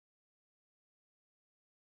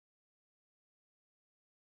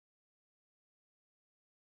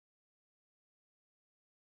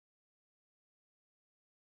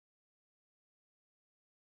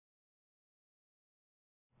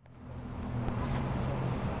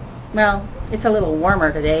Well, it's a little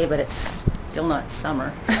warmer today, but it's still not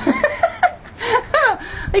summer.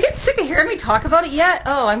 I get sick of hearing me talk about it yet?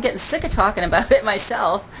 Oh, I'm getting sick of talking about it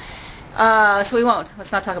myself. So we won't.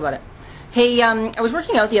 Let's not talk about it. Hey, I was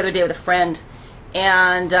working out the other day with a friend,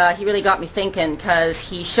 and he really got me thinking because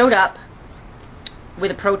he showed up with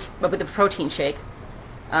a protein shake,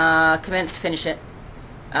 commenced to finish it,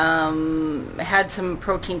 had some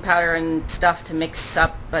protein powder and stuff to mix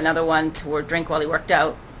up another one to drink while he worked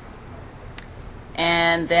out,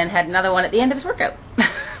 and then had another one at the end of his workout.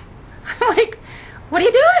 I'm like, what are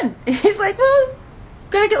you doing? He's like, well,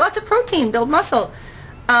 gotta get lots of protein, build muscle.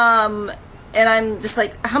 And I'm just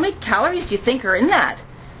like, how many calories do you think are in that?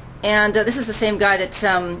 And this is the same guy that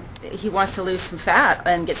he wants to lose some fat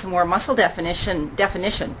and get some more muscle definition,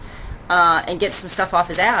 and get some stuff off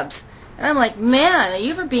his abs. And I'm like, man, are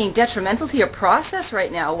you ever being detrimental to your process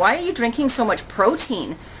right now? Why are you drinking so much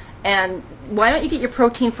protein? And why don't you get your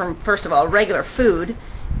protein from, first of all, regular food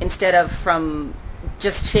instead of from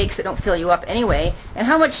just shakes that don't fill you up anyway? And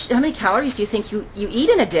how many calories do you think you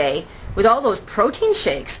eat in a day with all those protein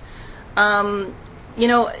shakes? You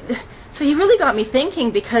know, so he really got me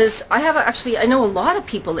thinking, because I know a lot of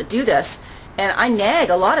people that do this, and I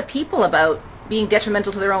nag a lot of people about being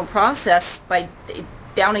detrimental to their own process by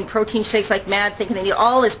downing protein shakes like mad, thinking they need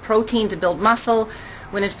all this protein to build muscle,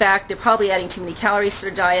 when in fact they're probably adding too many calories to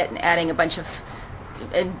their diet and adding a bunch of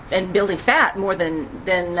and building fat more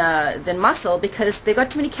than muscle, because they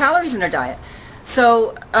got too many calories in their diet.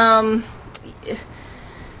 So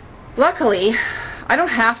luckily, I don't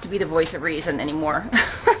have to be the voice of reason anymore.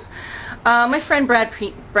 My friend Brad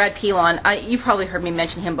Pilon, you've probably heard me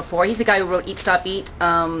mention him before. He's the guy who wrote Eat, Stop, Eat,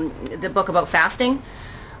 the book about fasting.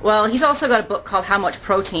 Well, he's also got a book called How Much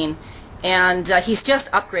Protein, and he's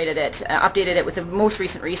just updated it with the most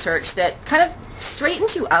recent research that kind of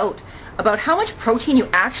straightens you out about how much protein you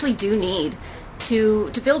actually do need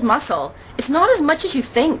to build muscle. It's not as much as you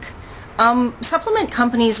think. Supplement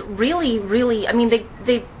companies really, I mean,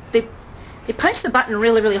 they punch the button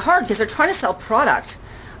really hard because they're trying to sell product.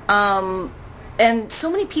 And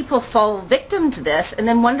so many people fall victim to this and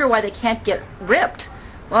then wonder why they can't get ripped.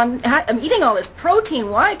 Well, I'm eating all this protein.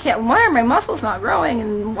 Why are my muscles not growing?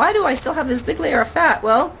 And why do I still have this big layer of fat?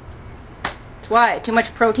 Well, that's why. Too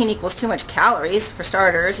much protein equals too much calories, for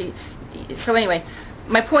starters. So anyway,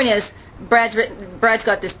 my point is, Brad's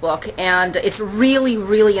got this book, and it's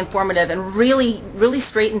really informative and really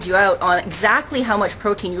straightens you out on exactly how much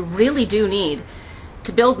protein you really do need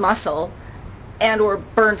to build muscle and or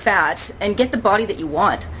burn fat and get the body that you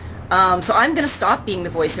want. So I'm going to stop being the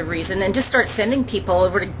voice of reason and just start sending people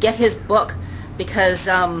over to get his book, because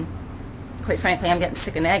quite frankly, I'm getting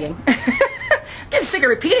sick of nagging. Getting sick of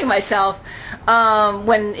repeating myself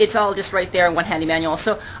when it's all just right there in one handy manual.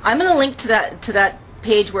 So I'm going to link to that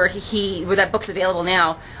page where that book's available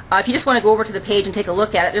now. If you just want to go over to the page and take a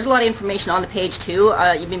look at it, there's a lot of information on the page too.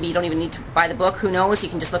 Maybe you don't even need to buy the book. Who knows? You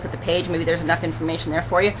can just look at the page. Maybe there's enough information there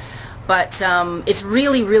for you. But it's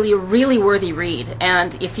really worthy read.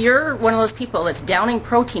 And if you're one of those people that's downing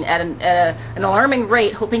protein at an alarming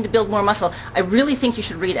rate, hoping to build more muscle, I really think you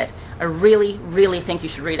should read it. I really think you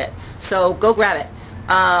should read it. So go grab it.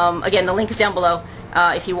 Again, the link is down below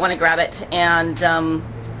if you want to grab it. And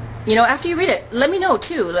you know, after you read it, let me know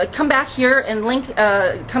too. Like, come back here and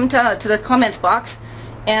come to the comments box,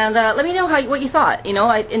 and let me know what you thought. You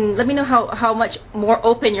know, and let me know how much more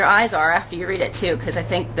open your eyes are after you read it too, because I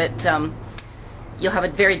think that you'll have a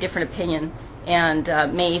very different opinion, and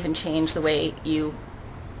may even change the way you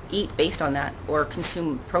eat based on that, or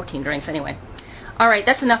consume protein drinks anyway. All right,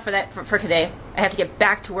 that's enough for today. I have to get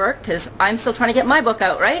back to work because I'm still trying to get my book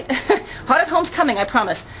out, right? Hot at Home's coming, I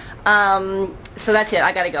promise. So that's it.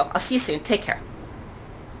 I gotta go. I'll see you soon. Take care.